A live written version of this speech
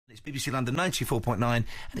It's BBC London 94.9 and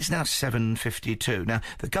it's now 7:52. Now,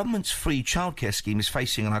 the government's free childcare scheme is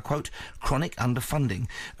facing, and I quote, chronic underfunding.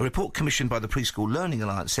 A report commissioned by the Preschool Learning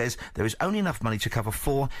Alliance says there is only enough money to cover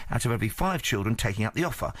 4 out of every 5 children taking up the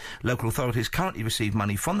offer. Local authorities currently receive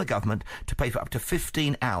money from the government to pay for up to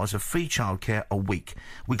 15 hours of free childcare a week.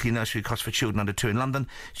 Weekly nursery costs for children under 2 in London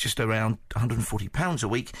is just around £140 a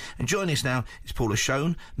week. And joining us now is Paula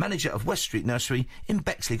Shone, manager of West Street Nursery in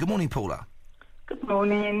Bexley. Good morning, Paula. Good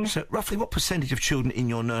morning. So, roughly what percentage of children in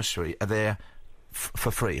your nursery are there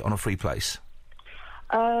for free, on a free place?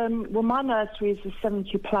 Well, my nursery is a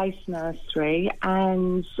 70-place nursery,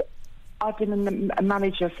 and I've been a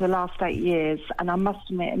manager for the last 8 years, and I must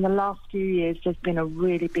admit, in the last few years, there's been a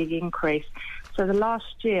really big increase. So the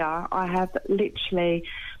last year, I have literally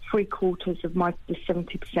 3/4 of the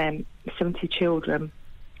 70 children.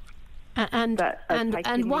 And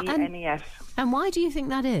why do you think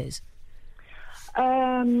that is?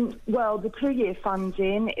 Well, the 2-year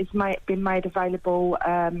funding is been made available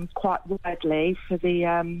quite widely for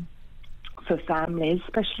families,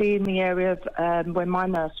 especially in the area of where my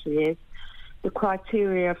nursery is. The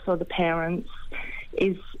criteria for the parents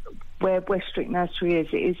is where West Street Nursery is.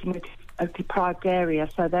 It is in a deprived area,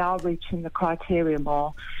 so they are reaching the criteria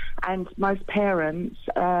more. And most parents,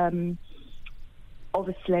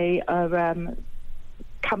 obviously, are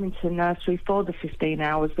coming to the nursery for the 15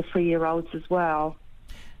 hours, the 3-year-olds as well.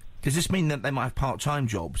 Does this mean that they might have part-time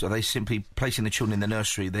jobs? Are they simply placing the children in the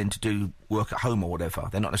nursery then to do work at home or whatever?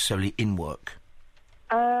 They're not necessarily in work?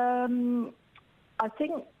 I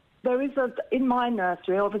think there is in my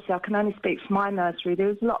nursery, obviously I can only speak for my nursery,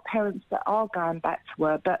 there's a lot of parents that are going back to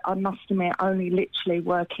work, but I must admit only literally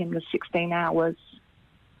working the 16 hours.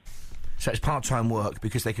 So it's part-time work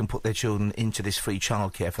because they can put their children into this free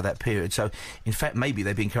childcare for that period. So, in fact, maybe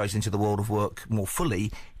they'd be encouraged into the world of work more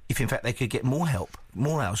fully if, in fact, they could get more help,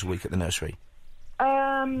 more hours a week at the nursery.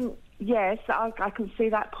 Yes, I can see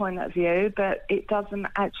that point of view, but it doesn't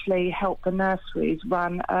actually help the nurseries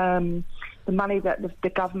run. The money that the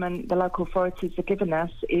government, the local authorities are giving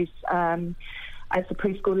us is, as the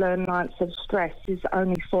Preschool Learning Alliance have stressed, is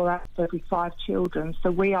only 4 out of every 5 children.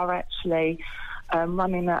 So we are actually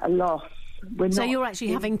running at a loss. So you're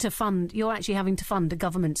actually having to fund a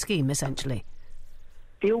government scheme, essentially.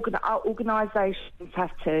 The organisations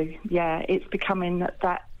have to. Yeah, it's becoming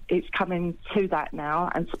that. It's coming to that now.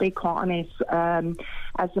 And to be quite honest,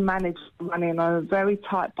 as the manager running on a very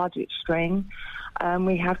tight budget string,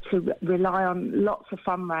 we have to rely on lots of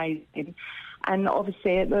fundraising, and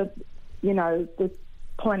obviously the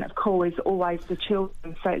point of call is always the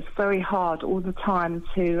children. So it's very hard all the time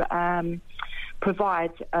to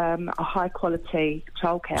provide a high quality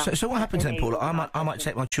childcare. So what happens then, Paula? I might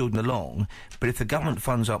take my children along, but if the government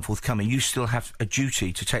funds aren't forthcoming, you still have a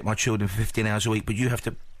duty to take my children for 15 hours a week, but you have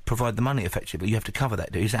to provide the money effectively. You have to cover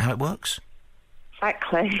that, do you? Is that how it works?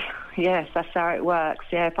 Exactly. Yes, that's how it works.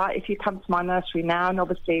 Yeah, if you come to my nursery now, and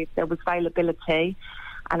obviously if there was availability,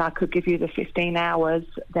 and I could give you the 15 hours,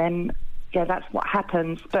 then yeah, that's what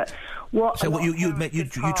happens. But what? So what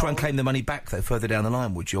you'd try and claim the money back though further down the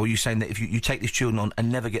line, would you? Or are you saying that if you take these children on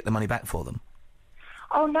and never get the money back for them?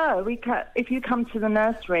 Oh no, if you come to the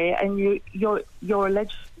nursery and you're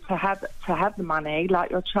alleged to have the money,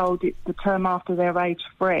 like your child, the term after they're age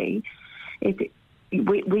 3,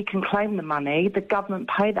 we can claim the money. The government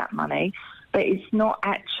pay that money, but it's not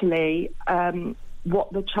actually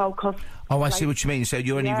what the child costs. Oh, I see what you mean. So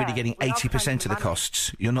you're only really getting 80% of the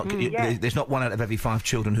costs. You're not. There's not 1 out of every 5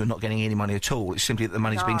 children who are not getting any money at all. It's simply that the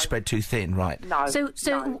money's being spread too thin, right? No.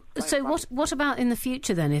 So what about in the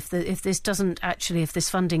future then? If this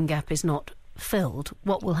funding gap is not filled,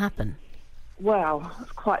 what will happen? Well,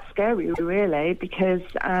 it's quite scary, really, because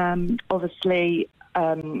obviously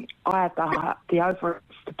I have the overheads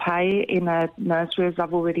to pay in a nursery, as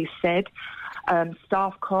I've already said,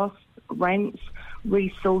 staff costs, rents,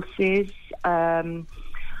 resources.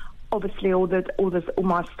 Obviously, all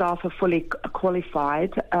my staff are fully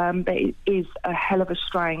qualified, but it is a hell of a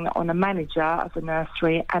strain on a manager of a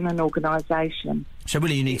nursery and an organisation. So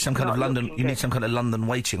really, you need some kind of London. You need some kind of London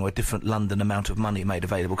weighting or a different London amount of money made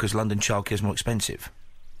available because London childcare is more expensive.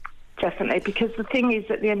 Definitely, because the thing is,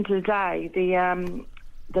 at the end of the day,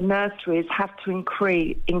 the nurseries have to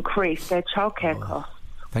increase their childcare costs.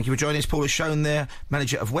 Thank you for joining us, Paula Shone there,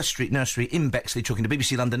 manager of West Street Nursery in Bexley, talking to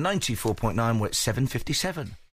BBC London 94.9, where it's 7:57.